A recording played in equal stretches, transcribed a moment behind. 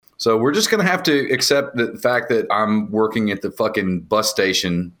So we're just going to have to accept the fact that I'm working at the fucking bus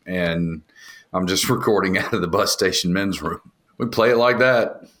station and I'm just recording out of the bus station men's room. We play it like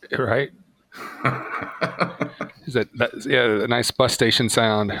that. Right. Is a nice bus station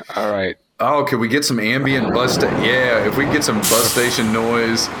sound. All right. Oh, can we get some ambient bus station? Yeah, if we get some bus station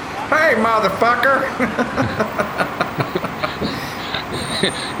noise. Hey, motherfucker.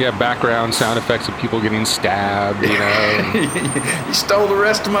 Yeah, background sound effects of people getting stabbed, you know. You stole the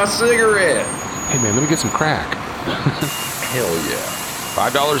rest of my cigarette. Hey, man, let me get some crack. Hell yeah.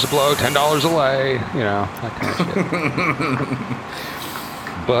 $5 a blow, $10 a lay, you know, that kind of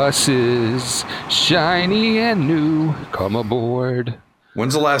shit. Buses, shiny and new, come aboard.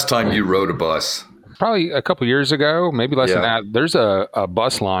 When's the last time you rode a bus? Probably a couple years ago, maybe less than that. There's a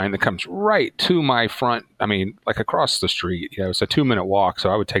bus line that comes right to my front. I mean, like across the street. You know, it's a 2-minute walk, so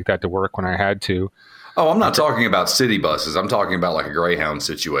I would take that to work when I had to. Oh, I'm not talking about city buses. I'm talking about like a Greyhound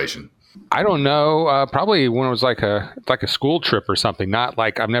situation. I don't know. Probably when it was like a school trip or something. Not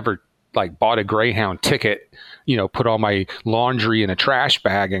like I've never like bought a Greyhound ticket. You know, put all my laundry in a trash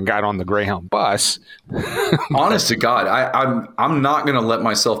bag and got on the Greyhound bus. Honest to God, I'm not going to let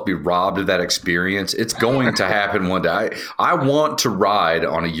myself be robbed of that experience. It's going to happen one day. I want to ride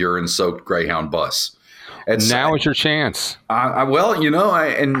on a urine-soaked Greyhound bus. And now is your chance. Well, you know,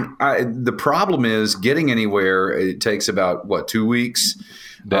 the problem is getting anywhere. It takes about 2 weeks.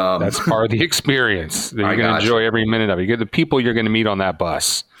 That's part of the experience. That you're going to enjoy every minute of it. You get the people you're going to meet on that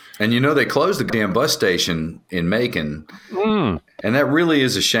bus. And you know, they closed the damn bus station in Macon. And that really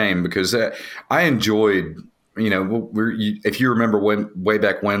is a shame because I enjoyed, you know, if you remember way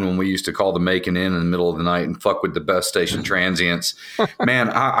back when we used to call the Macon in the middle of the night and fuck with the bus station transients, man,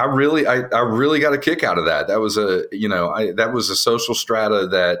 I really got a kick out of that. That was that was a social strata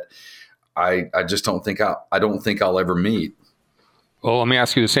that I just don't think I'll ever meet. Well, let me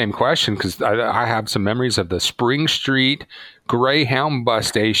ask you the same question because I have some memories of the Spring Street Greyhound bus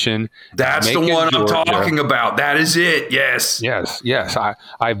station. That's Macon, the one Georgia. I'm talking about. That is it. Yes.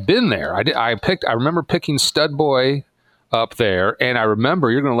 I've been there. I remember picking Stud Boy up there, and I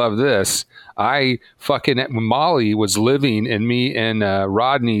remember, you're going to love this. When Molly was living in me and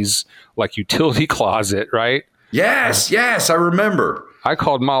Rodney's like utility closet, right? Yes, I remember. I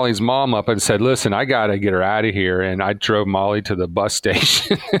called Molly's mom up and said, listen, I got to get her out of here. And I drove Molly to the bus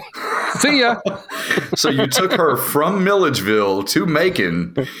station. See ya. So you took her from Milledgeville to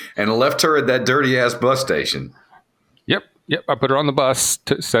Macon and left her at that dirty ass bus station. Yep. I put her on the bus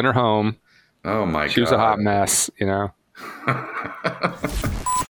to send her home. Oh my God. She was a hot mess, you know.